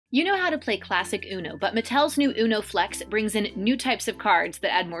You know how to play classic Uno, but Mattel's new Uno Flex brings in new types of cards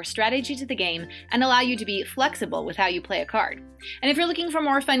that add more strategy to the game and allow you to be flexible with how you play a card. And if you're looking for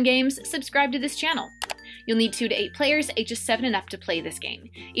more fun games, subscribe to this channel. You'll need 2 to 8 players, ages 7 and up, to play this game.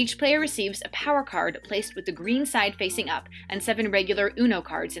 Each player receives a power card placed with the green side facing up and 7 regular Uno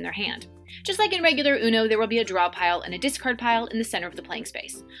cards in their hand. Just like in regular Uno, there will be a draw pile and a discard pile in the center of the playing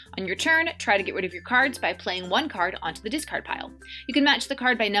space. On your turn, try to get rid of your cards by playing one card onto the discard pile. You can match the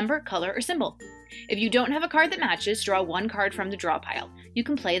card by number, color, or symbol. If you don't have a card that matches, draw one card from the draw pile. You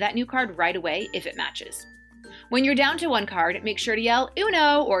can play that new card right away if it matches. When you're down to one card, make sure to yell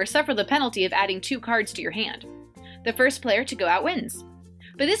 "Uno" or suffer the penalty of adding 2 cards to your hand. The first player to go out wins.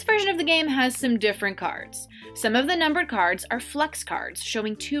 But this version of the game has some different cards. Some of the numbered cards are flex cards,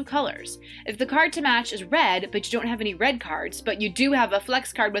 showing 2 colors. If the card to match is red, but you don't have any red cards, but you do have a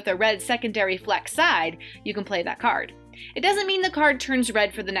flex card with a red secondary flex side, you can play that card. It doesn't mean the card turns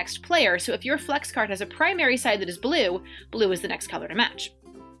red for the next player, so if your flex card has a primary side that is blue, blue is the next color to match.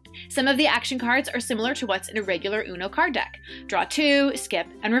 Some of the action cards are similar to what's in a regular Uno card deck: draw 2, skip,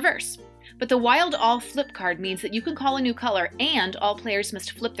 and reverse. But the Wild All Flip card means that you can call a new color and all players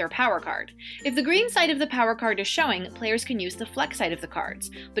must flip their power card. If the green side of the power card is showing, players can use the flex side of the cards,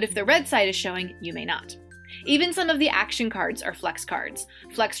 but if the red side is showing, you may not. Even some of the action cards are flex cards.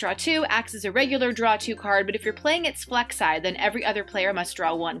 Flex Draw 2 acts as a regular Draw 2 card, but if you're playing its flex side, then every other player must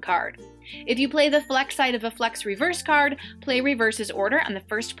draw 1 card. If you play the flex side of a Flex Reverse card, play Reverse's order and the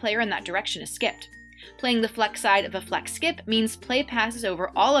first player in that direction is skipped. Playing the flex side of a Flex Skip means play passes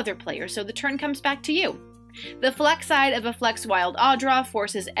over all other players, so the turn comes back to you. The flex side of a Flex Wild All Draw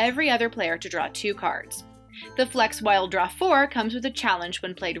forces every other player to draw 2 cards. The Flex Wild Draw 4 comes with a challenge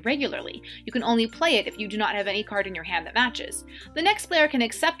when played regularly. You can only play it if you do not have any card in your hand that matches. The next player can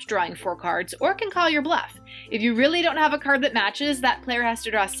accept drawing 4 cards or can call your bluff. If you really don't have a card that matches, that player has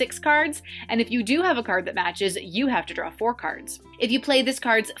to draw 6 cards, and if you do have a card that matches, you have to draw 4 cards. If you play this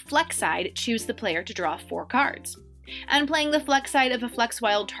card's flex side, choose the player to draw 4 cards. And playing the flex side of a Flex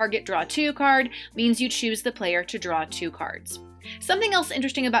Wild Target Draw 2 card means you choose the player to draw 2 cards. Something else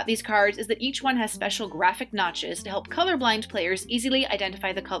interesting about these cards is that each one has special graphic notches to help colorblind players easily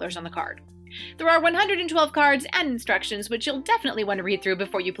identify the colors on the card. There are 112 cards and instructions, which you'll definitely want to read through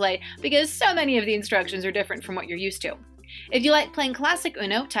before you play, because so many of the instructions are different from what you're used to. If you like playing classic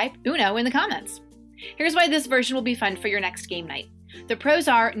Uno, type Uno in the comments. Here's why this version will be fun for your next game night. The pros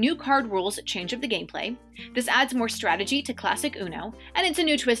are new card rules change up the gameplay, this adds more strategy to classic Uno, and it's a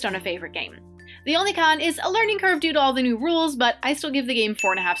new twist on a favorite game. The only con is a learning curve due to all the new rules, but I still give the game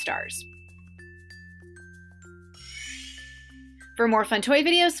 4.5 stars. For more fun toy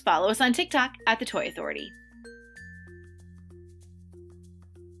videos, follow us on TikTok at The Toy Authority.